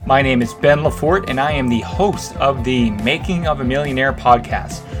My name is Ben Lafort, and I am the host of the Making of a Millionaire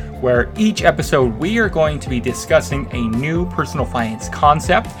podcast, where each episode we are going to be discussing a new personal finance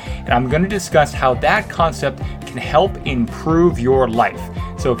concept, and I'm going to discuss how that concept can help improve your life.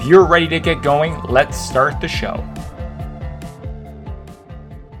 So if you're ready to get going, let's start the show.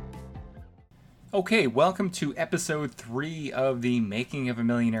 Okay, welcome to episode 3 of the Making of a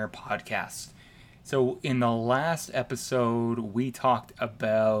Millionaire podcast. So in the last episode, we talked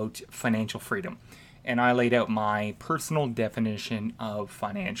about financial freedom, and I laid out my personal definition of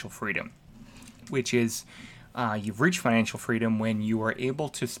financial freedom, which is you've reached financial freedom when you are able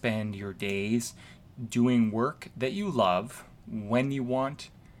to spend your days doing work that you love, when you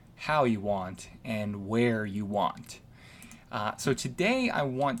want, how you want, and where you want. So today I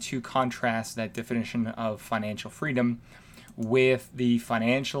want to contrast that definition of financial freedom with the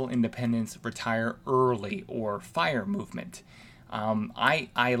financial independence, retire early, or FIRE movement.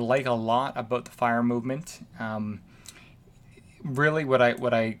 I like a lot about the FIRE movement. Really, what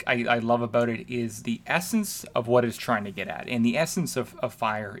I love about it is the essence of what it's trying to get at, and the essence of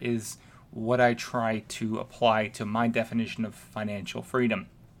FIRE is what I try to apply to my definition of financial freedom,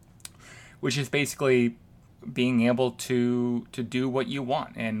 which is basically being able to do what you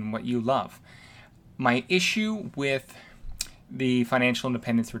want and what you love. My issue with the financial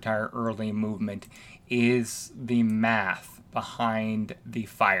independence, retire early movement is the math behind the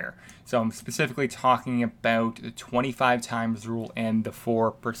FIRE. So I'm specifically talking about the 25 times rule and the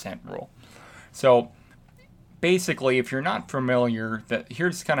 4% rule. So basically, if you're not familiar,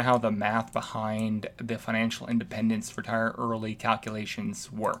 here's kind of how the math behind the financial independence, retire early calculations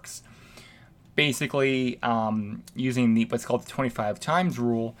works. Basically, using what's called the 25 times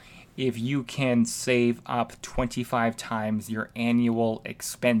rule, if you can save up 25 times your annual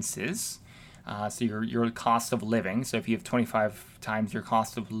expenses, so your cost of living, so if you have 25 times your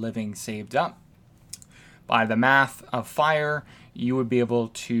cost of living saved up, by the math of FIRE, you would be able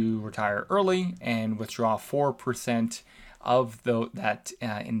to retire early and withdraw 4% of that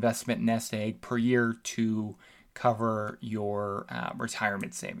investment nest egg per year to cover your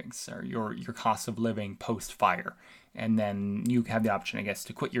retirement savings or your cost of living post-FIRE. And then you have the option, I guess,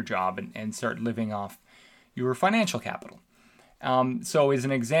 to quit your job and start living off your financial capital. So as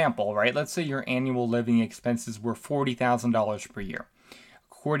an example, right, let's say your annual living expenses were $40,000 per year.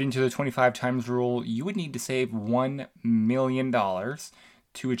 According to the 25 times rule, you would need to save $1 million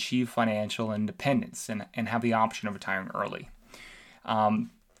to achieve financial independence and have the option of retiring early.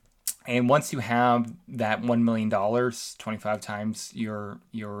 And once you have that $1 million, 25 times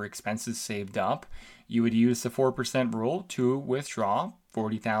your expenses saved up, you would use the 4% rule to withdraw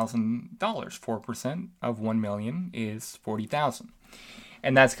 $40,000. 4% of $1 million is $40,000.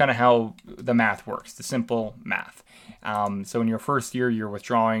 And that's kind of how the math works, the simple math. So in your first year, you're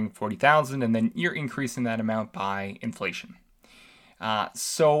withdrawing $40,000, and then you're increasing that amount by inflation.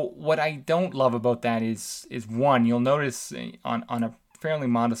 So what I don't love about that is one, you'll notice on a fairly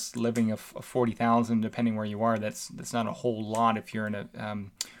modest living of $40,000, depending where you are, that's not a whole lot if you're in a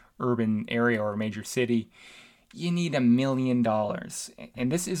urban area or a major city. You need $1 million,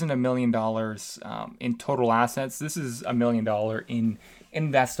 and this isn't $1 million in total assets. This is $1 million in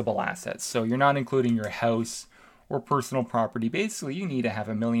investable assets. So you're not including your house or personal property. Basically, you need to have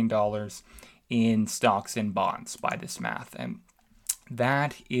 $1 million in stocks and bonds by this math, and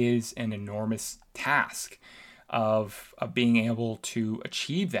that is an enormous task of being able to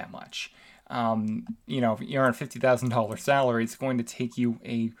achieve that much. If you're on a $50,000 salary, it's going to take you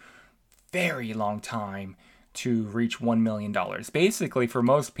a very long time to reach $1 million. Basically, for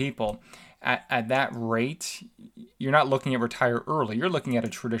most people, at that rate, you're not looking at retire early. You're looking at a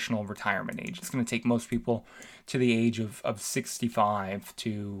traditional retirement age. It's going to take most people to the age of 65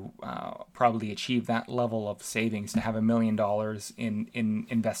 to probably achieve that level of savings, to have $1 million in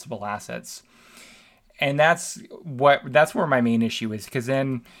investable assets. And that's where my main issue is, because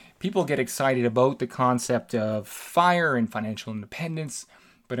then people get excited about the concept of FIRE and financial independence,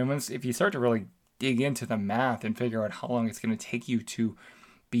 but if you start to really dig into the math and figure out how long it's going to take you to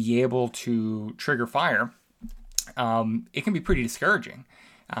be able to trigger FIRE, it can be pretty discouraging,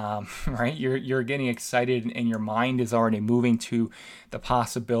 right? You're getting excited, and your mind is already moving to the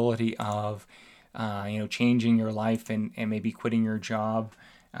possibility of changing your life and maybe quitting your job.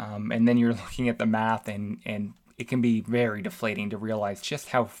 And then you're looking at the math, and it can be very deflating to realize just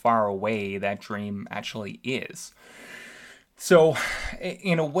how far away that dream actually is. So,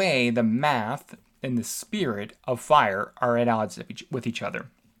 in a way, the math and the spirit of FIRE are at odds with each other.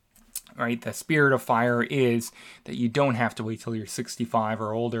 Right? The spirit of FIRE is that you don't have to wait till you're 65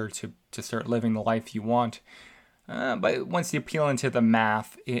 or older to start living the life you want. But once you peel into the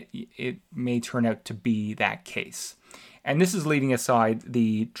math, it may turn out to be that case. And this is leaving aside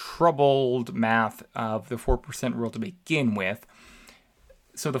the troubled math of the 4% rule to begin with.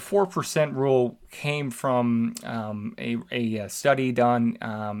 So the 4% rule came from a study done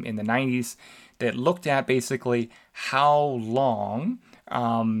in the 90s that looked at basically how long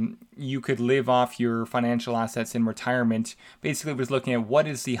you could live off your financial assets in retirement. Basically, it was looking at what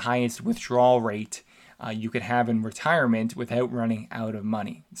is the highest withdrawal rate you could have in retirement without running out of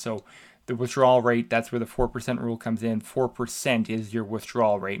money. So the withdrawal rate, that's where the 4% rule comes in. 4% is your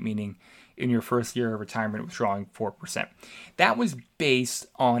withdrawal rate, meaning in your first year of retirement, withdrawing 4%. That was based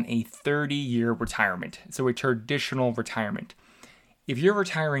on a 30-year retirement, so a traditional retirement. If you're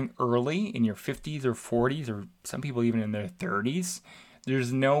retiring early in your 50s or 40s, or some people even in their 30s,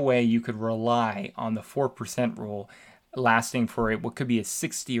 there's no way you could rely on the 4% rule lasting for what could be a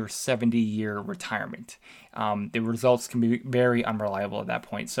 60 or 70-year retirement. The results can be very unreliable at that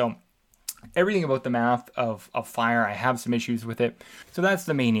point. So everything about the math of FIRE, I have some issues with it. So that's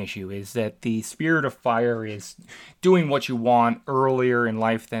the main issue, is that the spirit of FIRE is doing what you want earlier in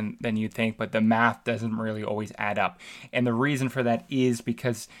life than you think, but the math doesn't really always add up. And the reason for that is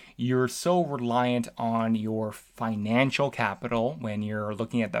because you're so reliant on your financial capital when you're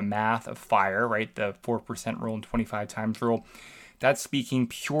looking at the math of FIRE, right? The 4% rule and 25 times rule. That's speaking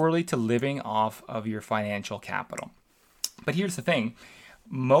purely to living off of your financial capital. But here's the thing.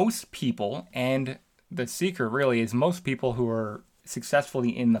 Most people, and the secret really is most people who are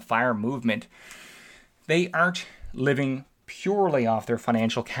successfully in the FIRE movement, they aren't living purely off their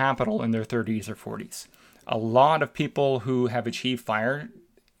financial capital in their 30s or 40s. A lot of people who have achieved FIRE,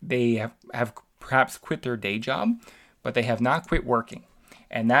 they have perhaps quit their day job, but they have not quit working.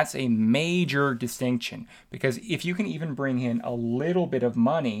 And that's a major distinction, because if you can even bring in a little bit of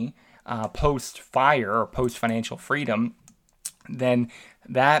money post-FIRE or post-financial freedom, then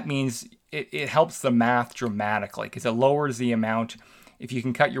that means it helps the math dramatically, because it lowers the amount. If you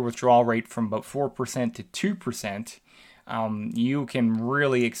can cut your withdrawal rate from about 4% to 2%, you can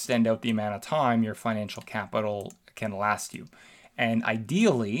really extend out the amount of time your financial capital can last you. And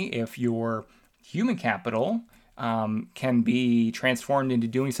ideally, if your human capital can be transformed into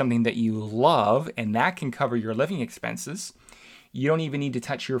doing something that you love, and that can cover your living expenses, you don't even need to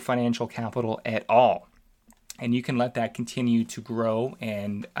touch your financial capital at all. And you can let that continue to grow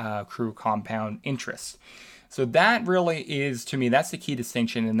and accrue compound interest. So that really is, to me, that's the key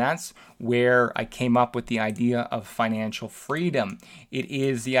distinction. And that's where I came up with the idea of financial freedom. It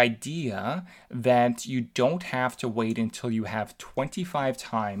is the idea that you don't have to wait until you have 25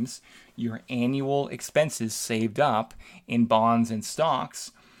 times your annual expenses saved up in bonds and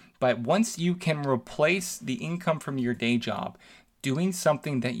stocks. But once you can replace the income from your day job doing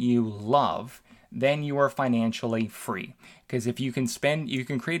something that you love, then you are financially free. Because if you can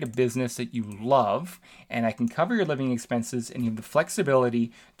create a business that you love, and I can cover your living expenses, and you have the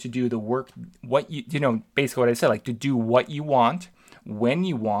flexibility to do the work, basically what I said, like to do what you want, when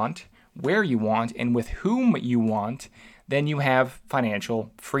you want, where you want, and with whom you want, then you have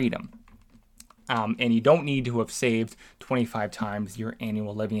financial freedom. And you don't need to have saved 25 times your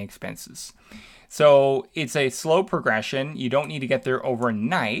annual living expenses. So it's a slow progression. You don't need to get there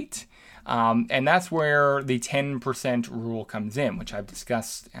overnight. And that's where the 10% rule comes in, which I've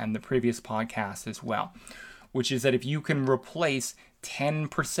discussed in the previous podcast as well, which is that if you can replace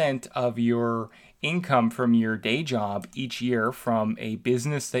 10% of your income from your day job each year from a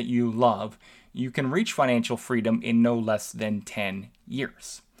business that you love, you can reach financial freedom in no less than 10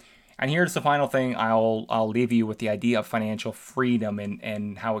 years. And here's the final thing. I'll leave you with the idea of financial freedom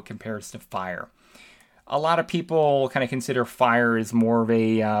and how it compares to FIRE. A lot of people kind of consider FIRE as more of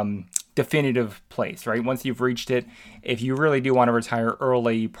a definitive place, right? Once you've reached it, if you really do want to retire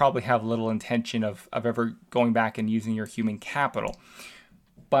early, you probably have little intention of ever going back and using your human capital.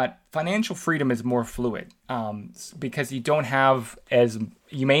 But financial freedom is more fluid because you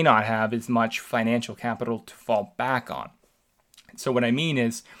may not have as much financial capital to fall back on. So what I mean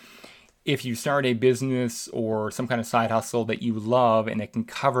is, if you start a business or some kind of side hustle that you love and it can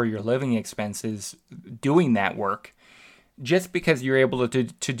cover your living expenses doing that work, just because you're able to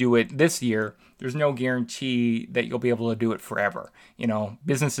do it this year, there's no guarantee that you'll be able to do it forever.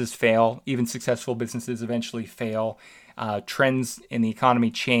 Businesses fail. Even successful businesses eventually fail. Trends in the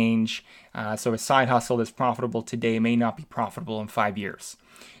economy change. So a side hustle that's profitable today may not be profitable in 5 years.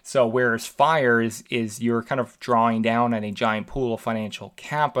 So whereas FIRE is you're kind of drawing down on a giant pool of financial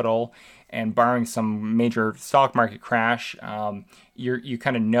capital, and barring some major stock market crash, you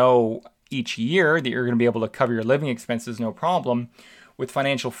kind of know each year that you're going to be able to cover your living expenses no problem. With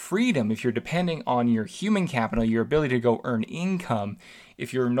financial freedom, if you're depending on your human capital, your ability to go earn income,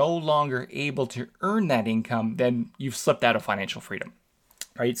 if you're no longer able to earn that income, then you've slipped out of financial freedom,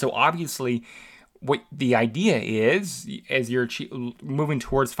 right? So obviously, what the idea is, as you're moving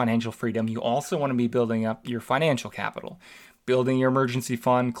towards financial freedom, you also want to be building up your financial capital, building your emergency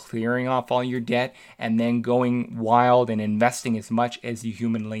fund, clearing off all your debt, and then going wild and investing as much as you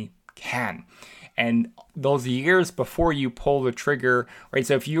humanly can. And those years before you pull the trigger, right?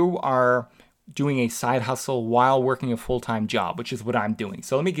 So if you are doing a side hustle while working a full-time job, which is what I'm doing.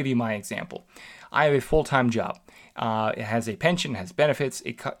 So let me give you my example. I have a full-time job. It has a pension, has benefits.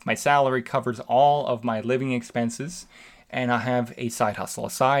 My salary covers all of my living expenses, and I have a side hustle,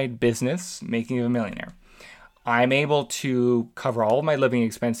 a side business, Making of a Millionaire. I'm able to cover all of my living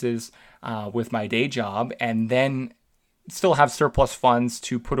expenses with my day job, and then still have surplus funds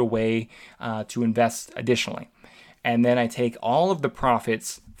to put away to invest additionally. And then I take all of the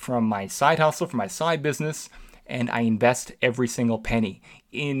profits from my side hustle, from my side business, and I invest every single penny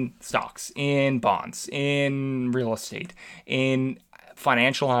in stocks, in bonds, in real estate, in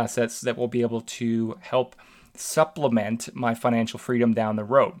financial assets that will be able to help supplement my financial freedom down the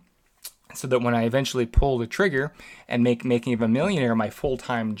road. So that when I eventually pull the trigger and make Making of a Millionaire my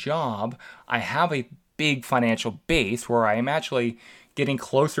full-time job, I have a big financial base where I am actually getting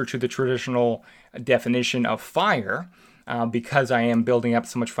closer to the traditional definition of FIRE because I am building up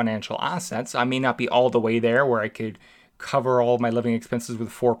so much financial assets. I may not be all the way there where I could cover all of my living expenses with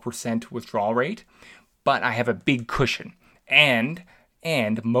 4% withdrawal rate, but I have a big cushion. And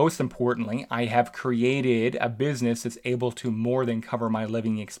most importantly, I have created a business that's able to more than cover my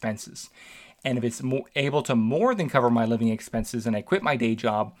living expenses. And if it's able to more than cover my living expenses and I quit my day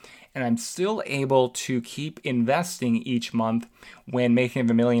job and I'm still able to keep investing each month when Making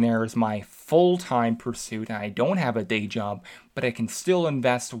of a Millionaire is my full-time pursuit and I don't have a day job, but I can still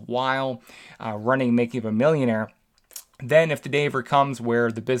invest while running Making of a Millionaire, then if the day ever comes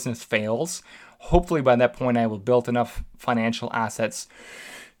where the business fails, hopefully by that point I will have built enough financial assets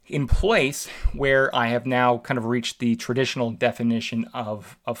in place where I have now kind of reached the traditional definition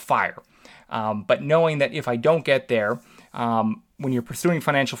of FIRE. But knowing that if I don't get there, when you're pursuing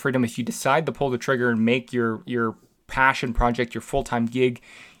financial freedom, if you decide to pull the trigger and make your passion project your full-time gig,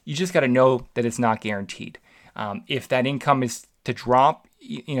 you just got to know that it's not guaranteed. If that income is to drop,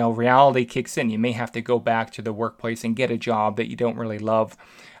 reality kicks in. You may have to go back to the workplace and get a job that you don't really love,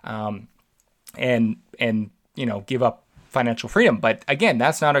 and give up financial freedom. But again,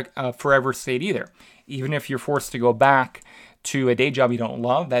 that's not a forever state either. Even if you're forced to go back to a day job you don't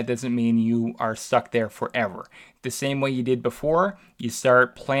love, that doesn't mean you are stuck there forever. The same way you did before, you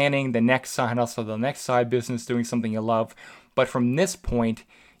start planning the next side hustle, the next side business, doing something you love. But from this point,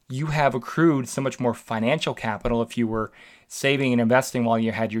 you have accrued so much more financial capital if you were saving and investing while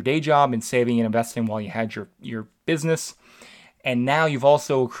you had your day job and saving and investing while you had your business. And now you've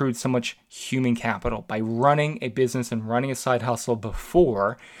also accrued so much human capital by running a business and running a side hustle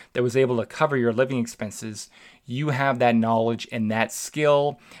before that was able to cover your living expenses. You have that knowledge and that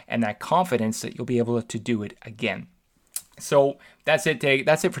skill and that confidence that you'll be able to do it again. So that's it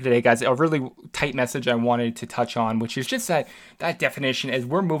for today, guys. A really tight message I wanted to touch on, which is just that definition. As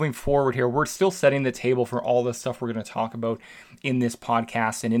we're moving forward here, we're still setting the table for all the stuff we're going to talk about in this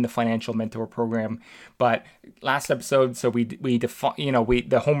podcast and in the Financial Mentor Program. But last episode, so we define,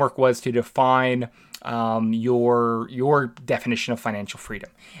 the homework was to define your definition of financial freedom.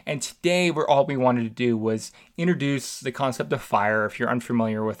 And today, all we wanted to do was introduce the concept of FIRE, if you're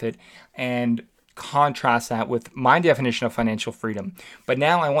unfamiliar with it, and contrast that with my definition of financial freedom. But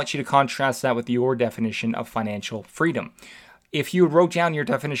now I want you to contrast that with your definition of financial freedom. If you wrote down your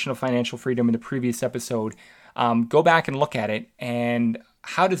definition of financial freedom in the previous episode, go back and look at it. And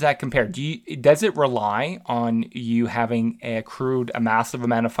how does that compare? Does it rely on you having accrued a massive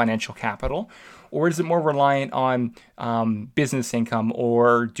amount of financial capital? Or is it more reliant on business income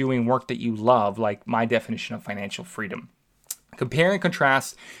or doing work that you love, like my definition of financial freedom? Compare and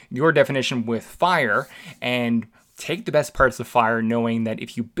contrast your definition with FIRE and take the best parts of FIRE, knowing that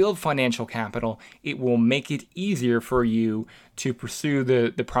if you build financial capital, it will make it easier for you to pursue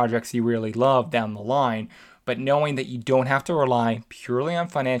the projects you really love down the line. But knowing that you don't have to rely purely on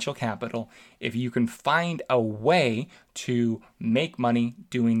financial capital if you can find a way to make money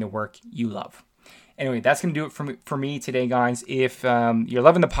doing the work you love. Anyway, that's going to do it for me today, guys. If you're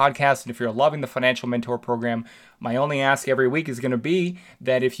loving the podcast and if you're loving the Financial Mentor Program, my only ask every week is going to be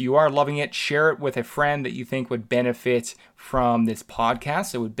that if you are loving it, share it with a friend that you think would benefit from this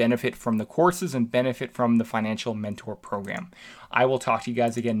podcast, that would benefit from the courses and benefit from the Financial Mentor Program. I will talk to you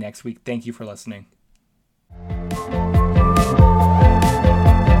guys again next week. Thank you for listening.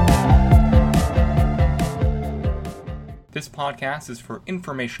 This podcast is for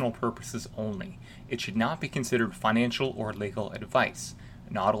informational purposes only. It should not be considered financial or legal advice.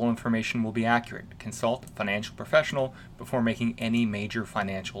 Not all information will be accurate. Consult a financial professional before making any major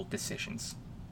financial decisions.